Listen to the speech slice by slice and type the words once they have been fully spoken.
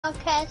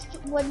Broadcast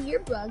when you're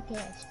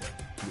broadcasting.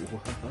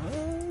 What?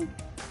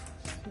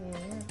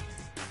 Yeah.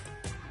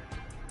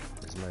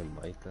 Is my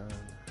mic on?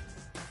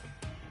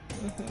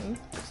 Mm-hmm.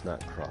 It's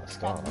not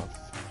crossed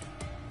off.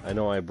 I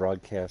know I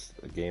broadcast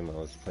a game I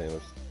was playing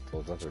with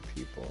those other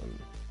people, and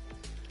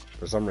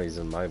for some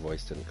reason my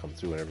voice didn't come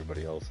through and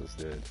everybody else's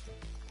did.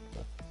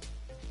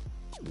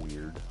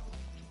 Weird.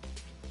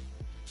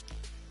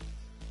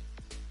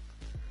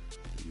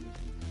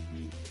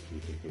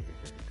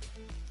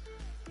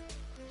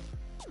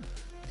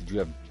 Did you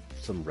have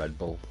some Red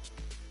Bull?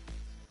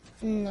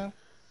 No.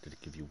 Did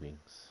it give you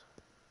wings?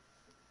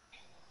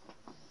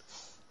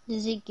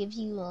 Does it give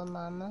you a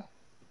mama?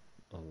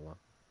 Allah.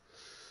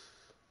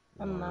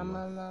 A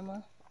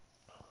mama?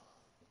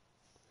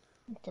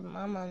 It's a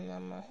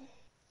mama.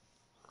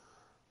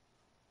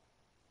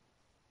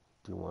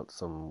 Do you want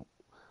some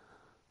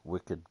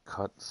Wicked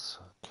Cuts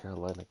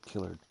Carolina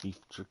Killer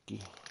beef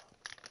jerky?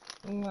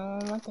 No,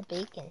 I want the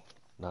bacon.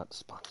 Not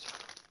sponsored.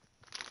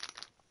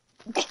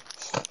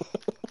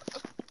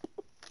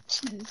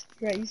 Jesus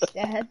Christ,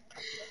 Dad.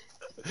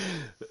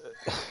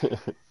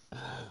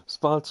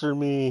 Sponsor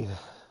me.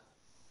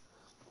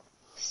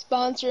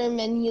 Sponsor him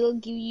and he'll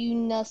give you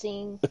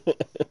nothing.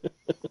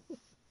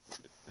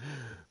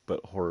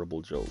 But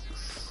horrible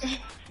jokes.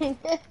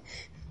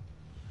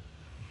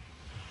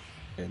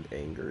 And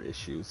anger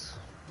issues.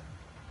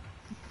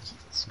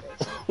 Jesus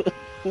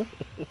Christ.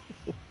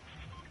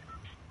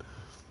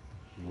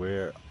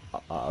 Where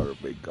are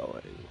we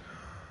going?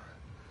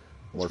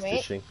 More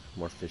fishing?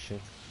 More fishing?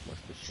 More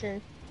fishing?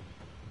 Sure.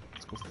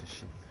 Let's go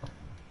fishing.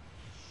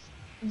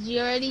 Did you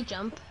already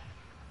jump?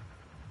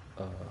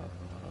 Did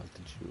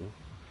you?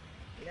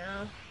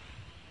 No.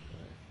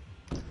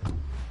 Did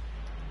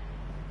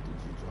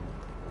you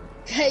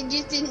jump? I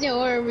just didn't know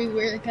where we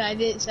were because I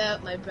didn't set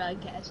up my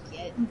broadcast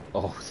yet.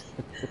 Oh.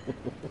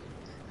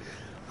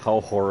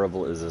 How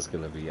horrible is this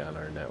going to be on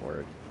our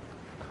network?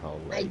 How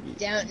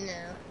laggy. I don't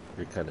know.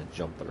 You're kind of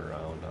jumping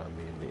around on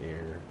me in the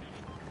air.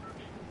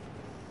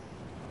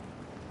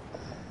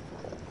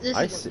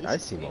 I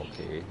seem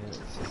okay.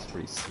 It's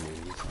pretty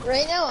smooth.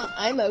 Right now,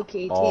 I'm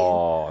okay too.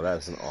 Oh,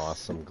 that's an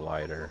awesome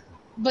glider.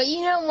 But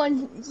you know,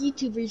 when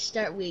YouTubers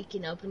start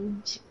waking up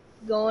and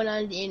going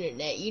on the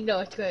internet, you know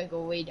it's going to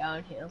go way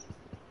downhill.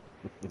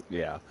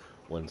 Yeah,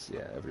 once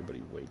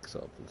everybody wakes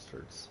up and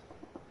starts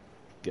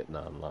getting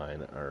online.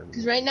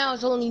 Because right now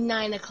it's only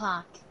 9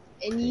 o'clock,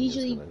 and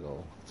usually gonna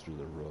go through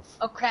the roof.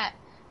 Oh crap!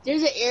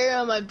 There's an error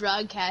on my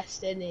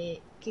broadcast, and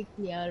it kicked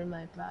me out of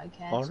my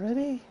broadcast.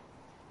 Already?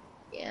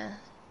 Yeah.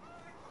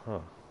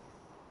 Huh.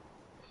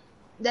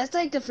 That's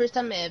like the first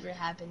time it ever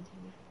happened to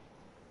me.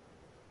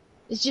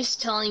 It's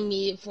just telling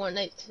me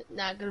Fortnite's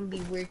not gonna be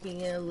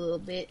working in a little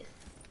bit.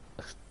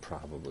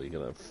 Probably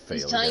gonna fail.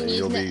 It's telling me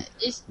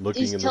it's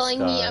telling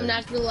me I'm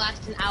not gonna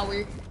last an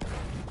hour.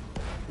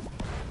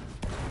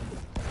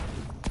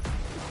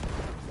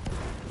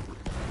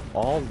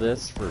 All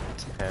this for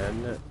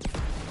 10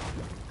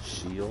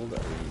 shield? Are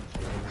you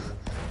kidding me?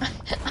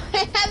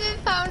 I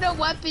haven't found a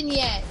weapon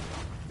yet.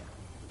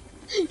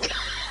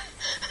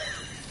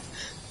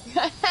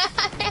 I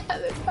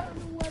haven't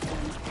found a weapon.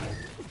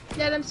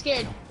 Dad, I'm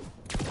scared.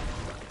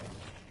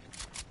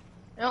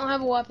 I don't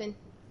have a weapon.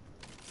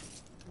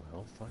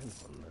 Well, find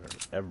one.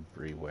 They're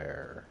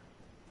everywhere.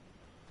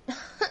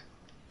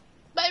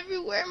 But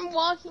everywhere I'm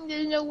walking,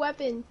 there's no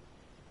weapon.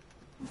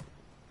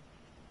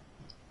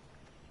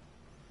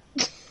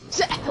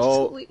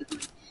 Oh,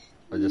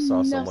 I just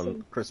saw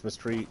someone Christmas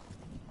tree.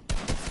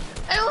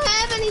 I don't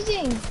have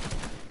anything.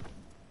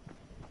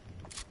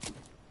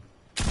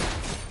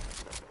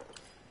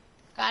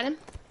 Got him?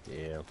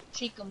 Yeah.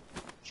 Shake him.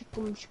 Shake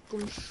him, shake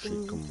him, shake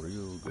him. Shake 'em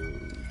real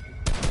good.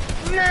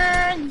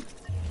 Man!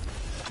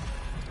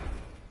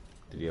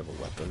 Did he have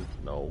a weapon?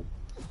 No.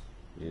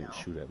 He didn't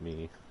shoot at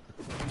me.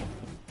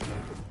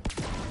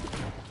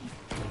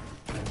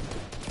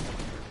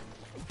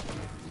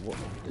 What?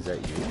 Is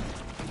that you?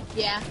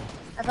 Yeah,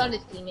 I found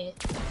his teammate.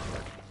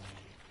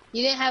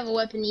 You didn't have a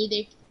weapon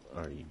either.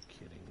 Are you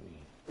kidding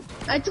me?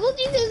 I told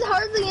you there's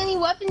hardly any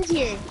weapons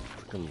here.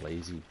 Freaking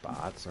lazy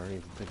bots aren't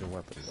even picking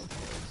weapons up.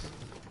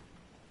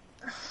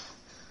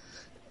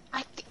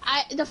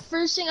 The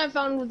first thing I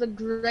found was a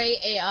gray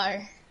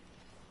AR.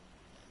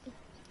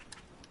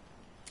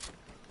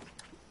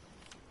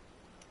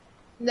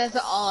 That's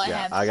all I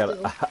have. I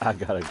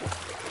got a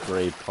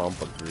gray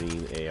pump, a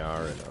green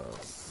AR, and a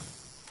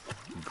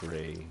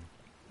gray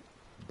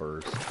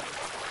burst.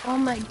 Oh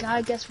my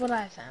god, guess what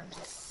I found?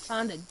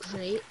 Found a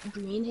great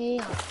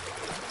green AR.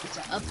 It's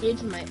an upgrade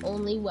to my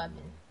only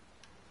weapon.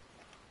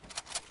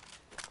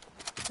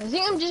 I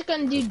think I'm just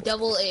gonna do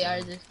double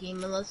AR this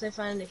game unless I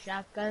find a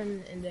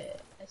shotgun and the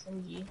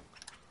SMG.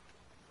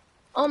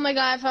 Oh my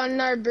god, I found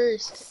another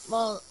burst.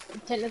 Well,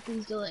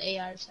 technically still an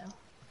AR, so.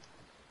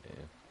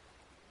 Yeah.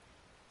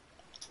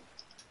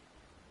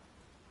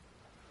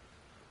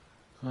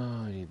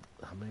 Oh,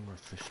 how many more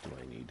fish do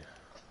I need?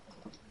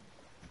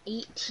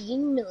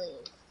 18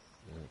 million.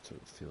 Yeah, that's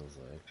what it feels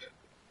like.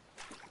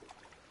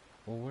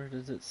 Well, where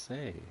does it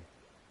say?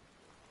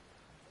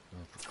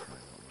 Oh, for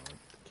crying out loud.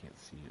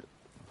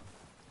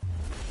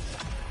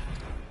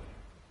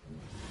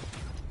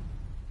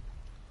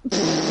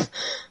 I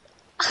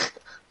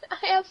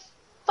have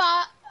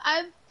I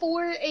have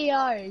 4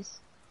 ARs.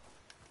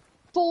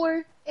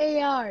 4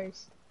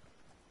 ARs.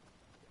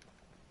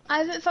 I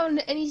haven't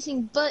found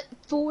anything but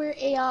 4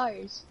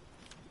 ARs.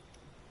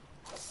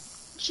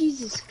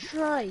 Jesus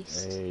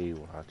Christ. Hey,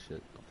 watch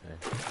it. Okay.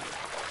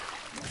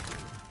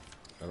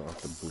 I don't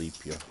have to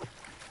bleep you.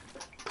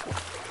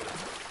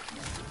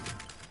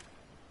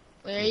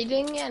 Where are you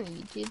doing it on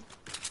YouTube?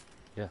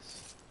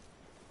 Yes.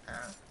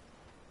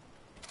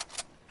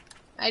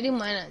 I do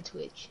mine on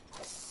Twitch.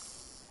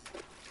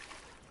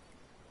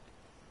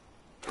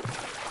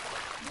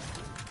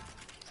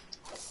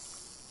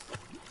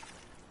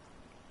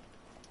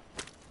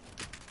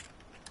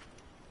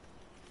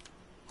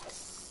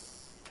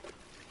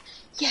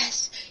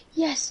 Yes,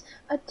 yes,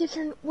 a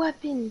different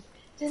weapon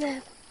than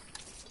a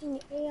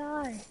fucking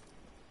AR.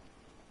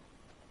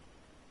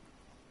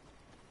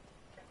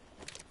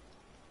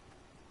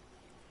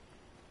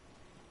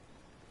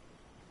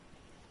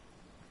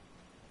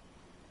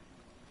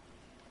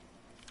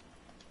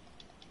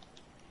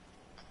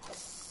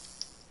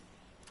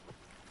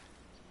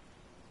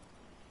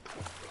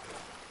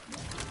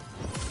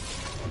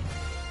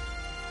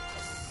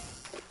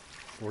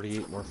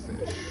 $48 more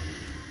fish.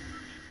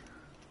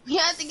 We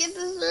have to get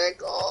the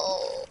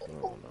circle.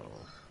 Oh no.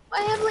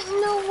 I have like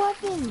no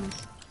weapons.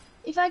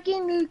 If I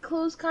get into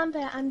close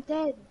combat, I'm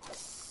dead.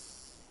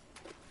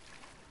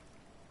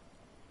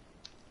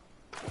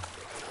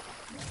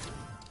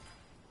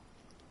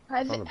 I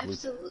have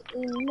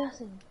absolutely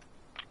nothing.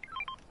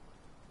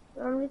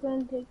 I'm just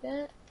gonna take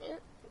that. Yeah.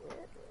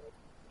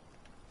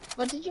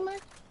 What did you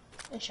mark?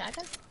 A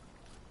shotgun?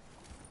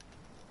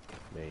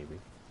 Maybe.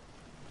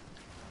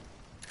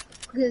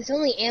 Because it's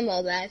only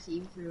ammo that I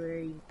see for where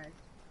you mark.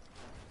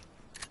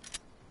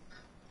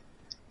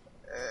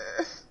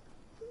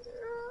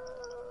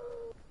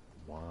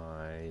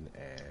 Wine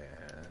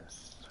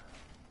ass.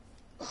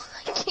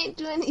 I can't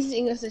do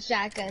anything with a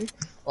shotgun.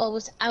 Well,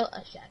 without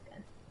a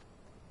shotgun.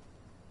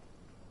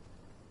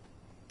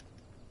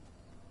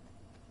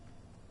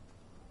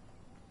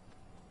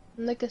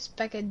 I'm like a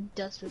speck of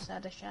dust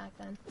without a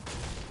shotgun.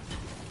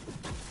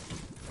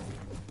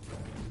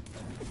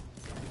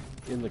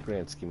 In the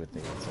grand scheme of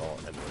things, it's all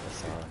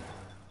endless, huh?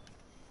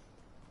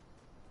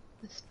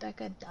 A speck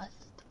of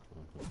dust.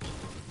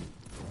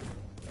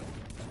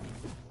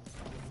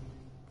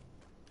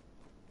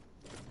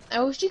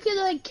 I wish you could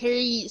like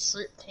carry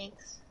slurp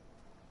tanks.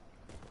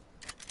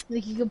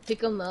 Like you could pick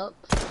them up.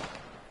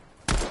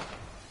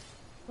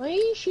 Why are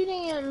you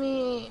shooting at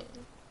me?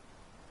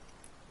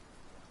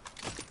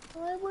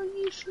 Why were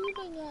you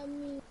shooting at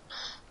me?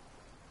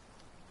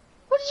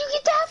 Where did you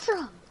get that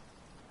from?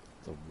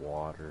 The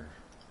water.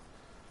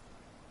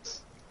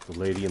 The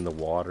lady in the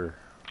water.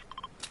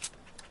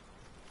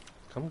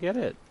 Come get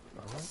it.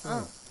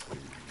 Oh.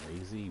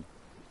 Lazy.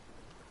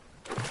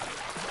 I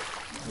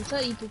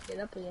thought you picked it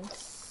up again.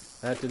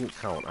 That didn't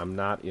count. I'm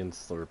not in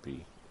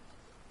Slurpee.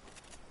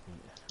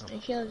 I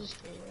should have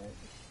just carried it.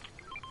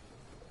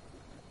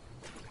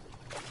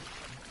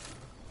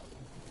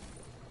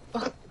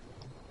 Oh.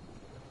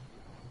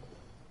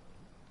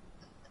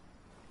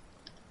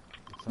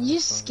 You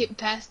just skipped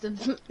past the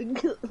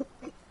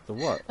the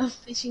what? A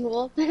fishing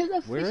wall. There's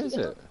a Where is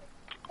fishing it?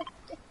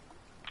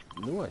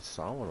 I knew I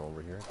saw one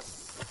over here.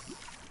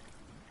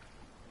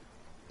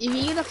 If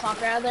you get a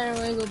flopper out there, I'm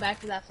gonna go back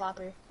to that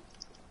flopper.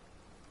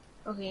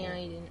 Okay, no,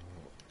 you didn't.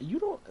 You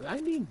don't.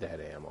 I need that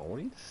ammo. What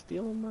are you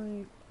stealing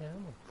my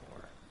ammo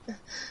for?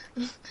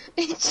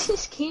 It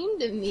just came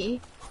to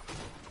me.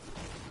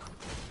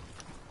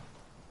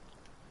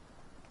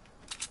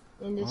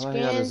 In this All I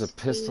got is a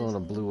pistol and a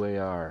blue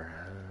AR.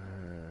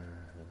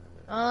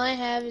 All I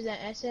have is an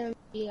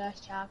SMG, a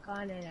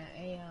shotgun, and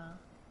an AR.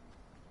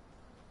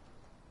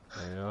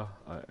 AR?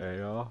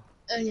 AR?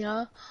 I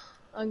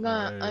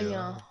got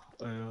AR.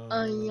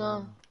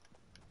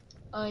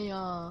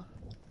 AR.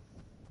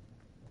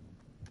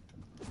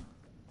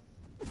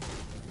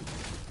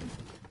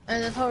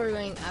 And that's how we're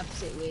going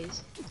opposite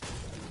ways.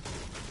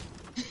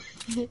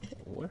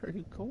 Where are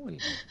you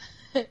going?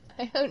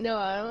 I don't know.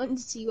 I wanted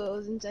to see what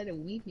was inside of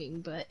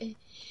Weeping, but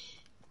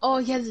oh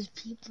yeah, there's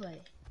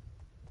P-play.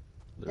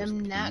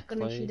 I'm not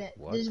gonna shoot at.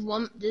 What?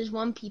 There's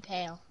one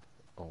P-pale.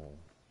 Oh,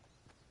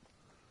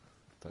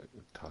 I thought you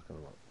were talking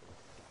about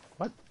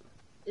what?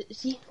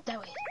 See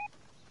that way.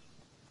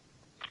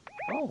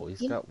 Oh,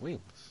 he's got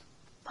wings.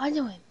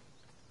 Follow him.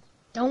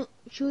 Don't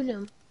shoot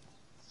him.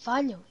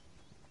 Follow him.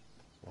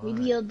 Why?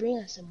 Maybe he'll bring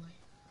us somewhere.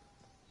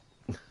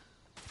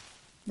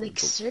 Like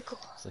circle.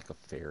 It's like a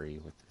fairy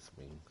with his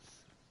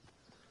wings.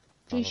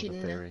 Follow the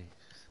fairy.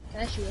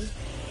 Can I shoot him?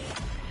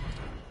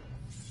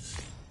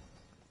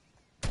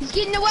 He's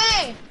getting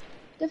away!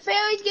 The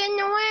fairy's getting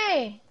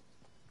away!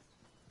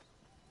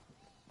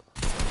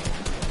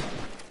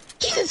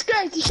 Jesus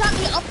Christ, he shot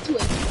me up to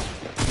it!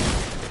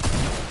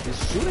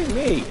 He's shooting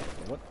me!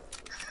 What?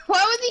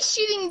 Why was he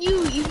shooting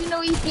you even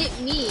though he hit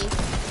me?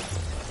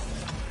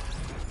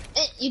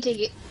 You take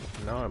it.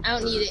 No, I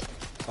don't need it.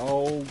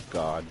 Oh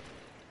God.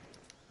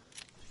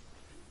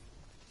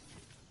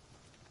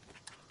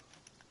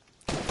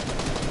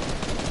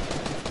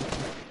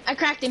 I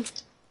cracked him.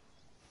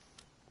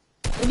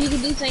 If you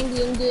could do something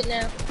to him, do it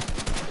now.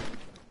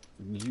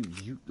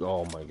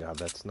 Oh my god,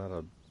 that's not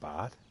a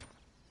bot?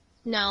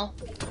 No.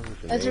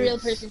 That's a real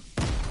person.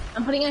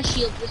 I'm putting on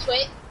shield this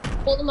way.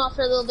 Hold him off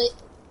for a little bit.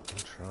 I'm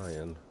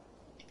trying.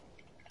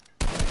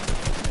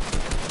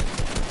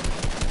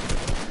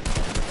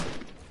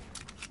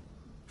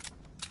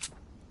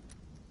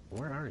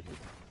 Where are you?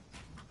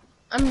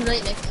 I'm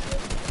right next to you.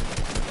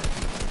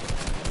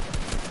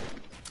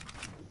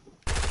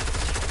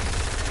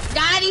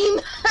 Got him!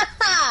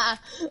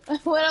 I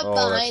went up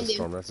behind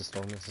him. That's a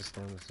storm.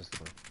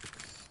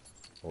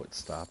 Oh, it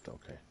stopped?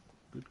 Okay.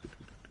 Good.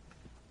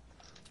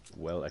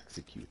 Well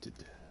executed.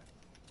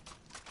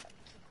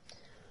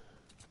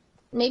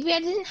 Maybe I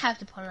didn't have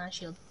to put on a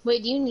shield.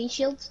 Wait, do you need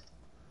shields?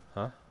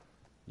 Huh?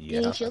 Yeah,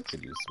 you need shields? I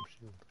could use some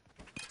shield.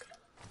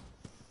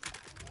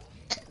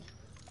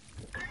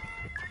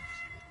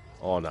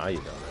 Oh, now you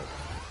got it.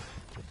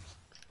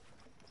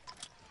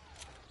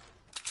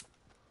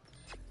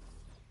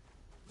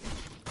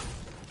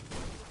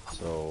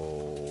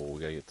 So, we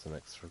gotta get to the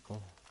next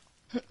circle.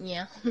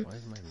 Yeah. Why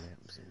is my map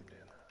zoomed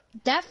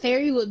in? That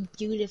fairy was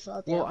beautiful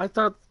out there. Well, I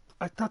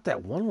thought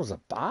that one was a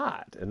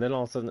bot, and then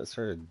all of a sudden it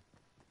started.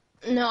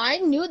 No, I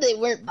knew they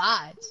weren't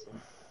bots.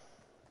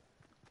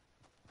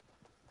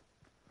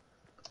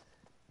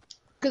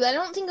 Because I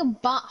don't think a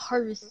bot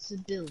harvests the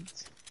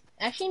builds.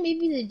 Actually,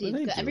 maybe they do.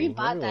 Well, Every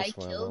bot that I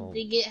killed,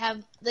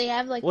 they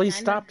have like. Well, he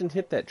stopped and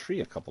hit that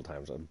tree a couple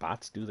times.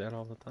 Bots do that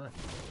all the time.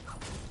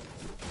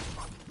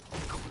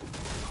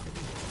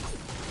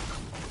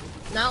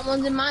 Not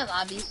ones in my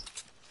lobbies.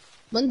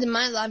 Ones in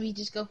my lobby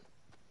just go.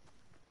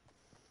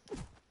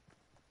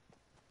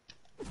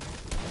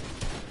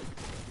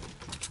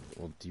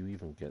 Well, do you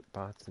even get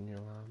bots in your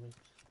lobby?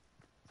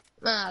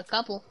 A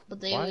couple, but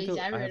they always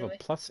die right away. I have a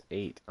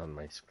 +8 on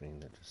my screen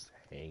that's just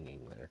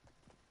hanging there.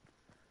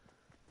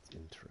 It's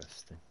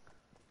interesting.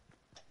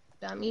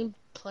 Got me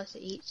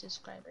 +8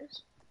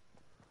 subscribers.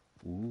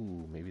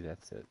 Ooh, maybe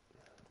that's it.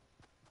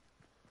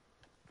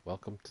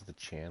 Welcome to the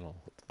channel.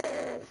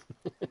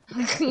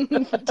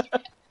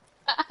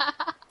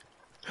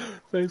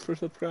 Thanks for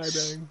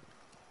subscribing.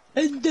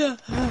 And no.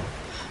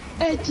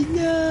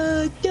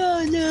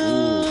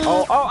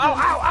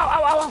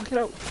 Oh, get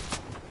out.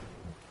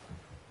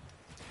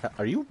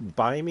 Are you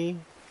by me?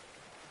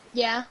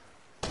 Yeah.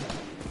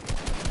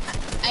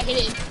 I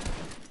hit him.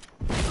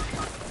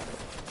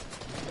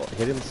 Well,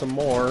 hit him some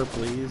more,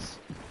 please.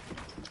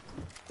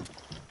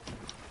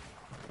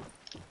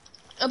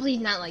 Oh,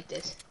 please, not like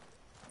this.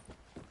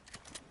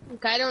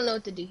 Okay, I don't know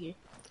what to do here.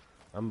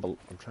 I'm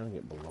trying to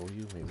get below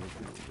you. Maybe you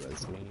can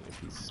res me if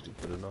he's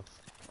stupid enough.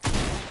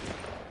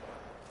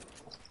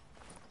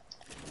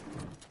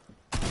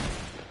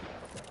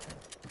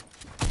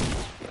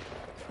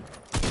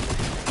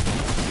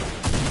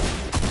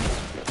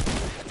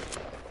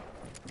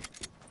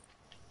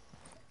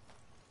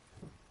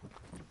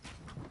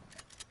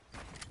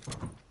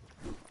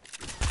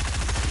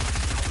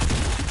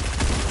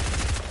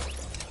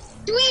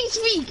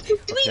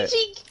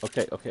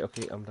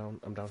 Okay.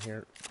 I'm down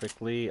here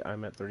quickly.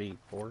 I'm at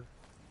 34.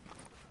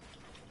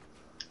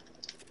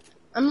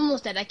 I'm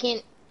almost dead. I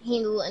can't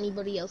handle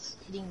anybody else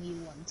hitting me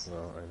once.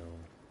 Well, I know.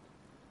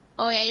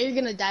 Oh yeah, you're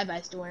gonna die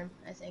by storm,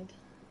 I think.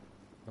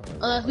 Oh,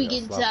 Unless we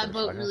get to that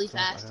boat really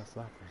fast. I got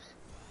flappers.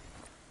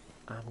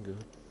 I'm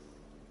good.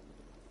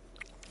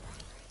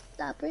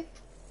 Stop her.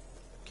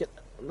 Get.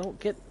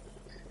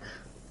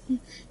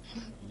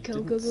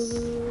 Go.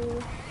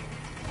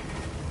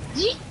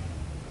 Yeet.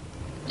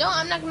 No,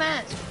 I'm not gonna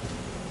ask.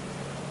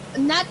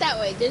 Not that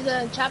way. There's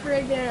a chopper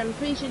right there, and I'm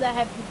pretty sure that I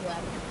have people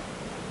at it.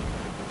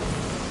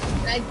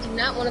 I do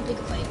not want to pick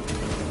a fight.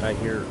 I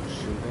hear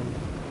shooting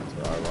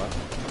to our left.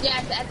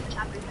 Yeah, it's at the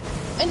chopper.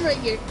 And right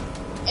here.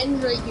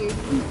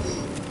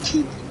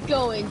 Keep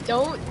going.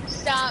 Don't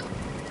stop.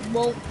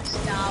 Won't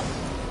stop.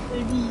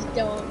 Please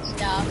don't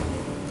stop.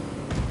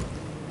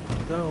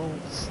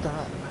 Don't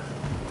stop.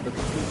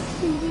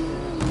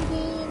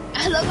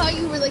 I love how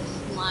you were like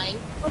flying.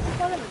 What's the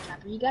point of a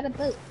chopper? You got a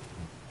boat.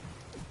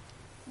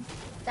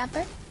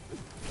 Stopper?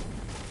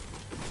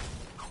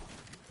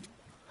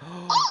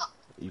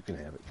 You can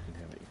have it.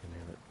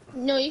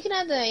 No, you can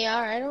have the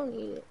AR. I don't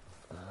need it.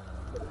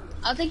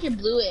 I'll take your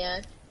blue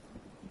AR.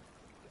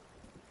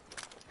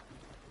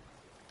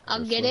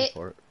 I'll get it.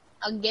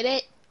 I'll get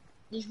it.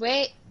 Just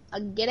wait.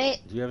 I'll get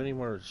it. Do you have any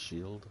more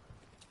shield?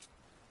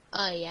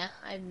 Oh yeah,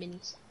 I have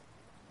minis.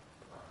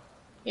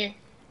 Here.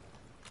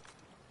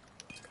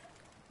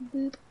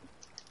 Boop.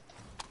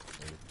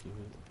 Thank you.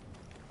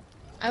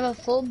 I have a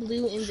full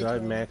blue inventory. Should I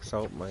max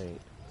out my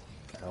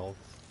health?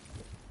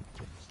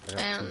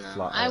 I don't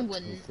know. I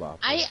wouldn't.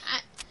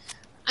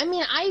 I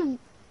mean,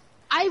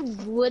 I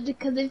would,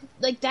 because if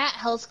like that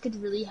health could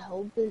really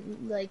help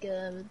in like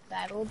a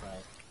battle,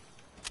 but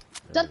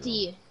it's up to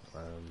you.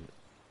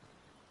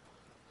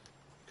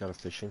 Got a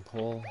fishing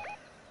pole.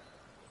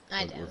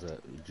 I don't.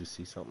 Did you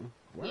see something?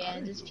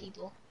 Yeah, there's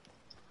people.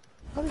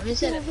 I'm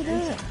just over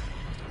there.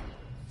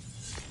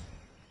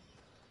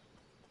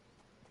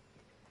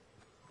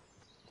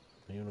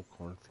 Are you in a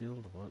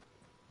cornfield? What?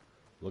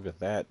 Look at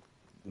that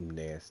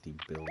nasty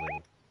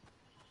building.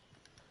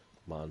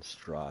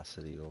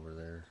 Monstrosity over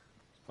there.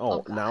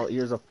 Oh, now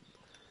here's a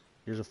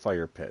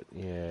fire pit.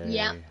 Yay.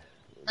 Yeah.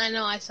 I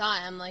know, I saw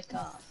it. I'm like,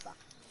 oh, fuck.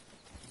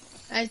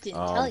 I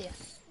didn't tell you.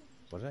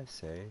 What did I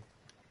say?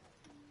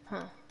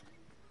 Huh.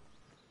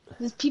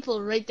 There's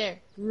people right there.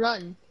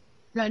 Run.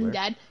 Run, Where?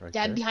 Dad. Right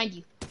Dad there? behind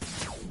you.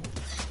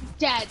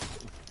 Dad.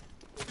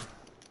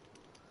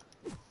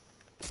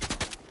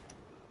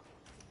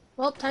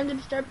 Well, time to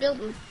start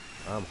building.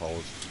 I'm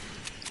hosed.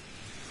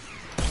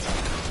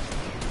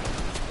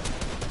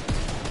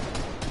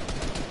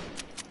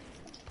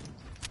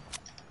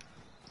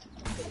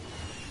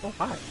 Oh,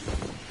 hi.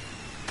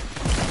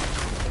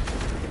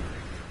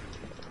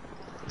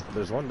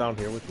 There's one down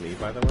here with me,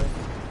 by the way.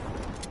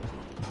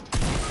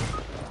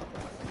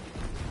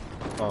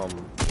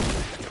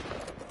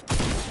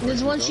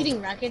 There's one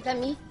shooting rockets at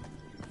me.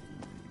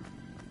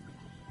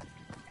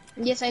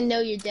 Yes, I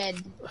know you're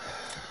dead.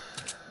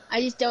 I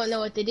just don't know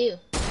what to do.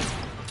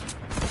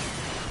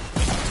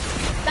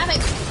 Stop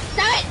it!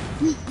 Stop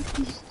it!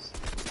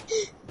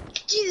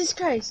 Jesus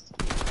Christ.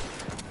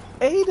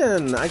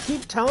 Aiden, I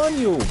keep telling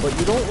you, but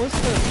you don't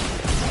listen.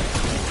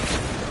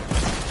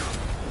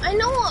 I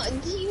know,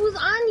 he was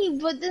on you,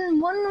 but then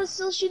one was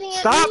still shooting at me.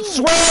 Stop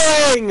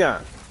swearing!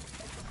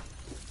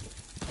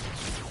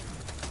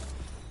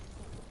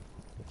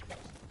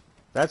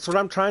 That's what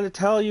I'm trying to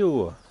tell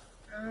you.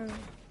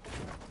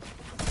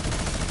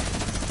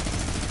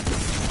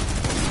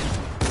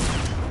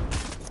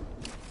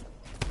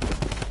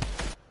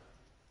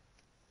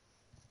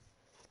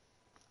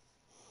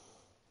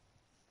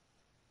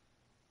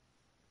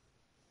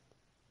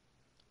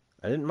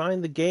 I didn't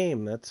mind the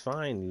game. That's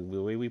fine.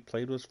 The way we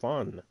played was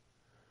fun.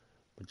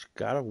 But you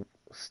gotta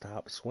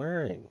stop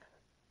swearing.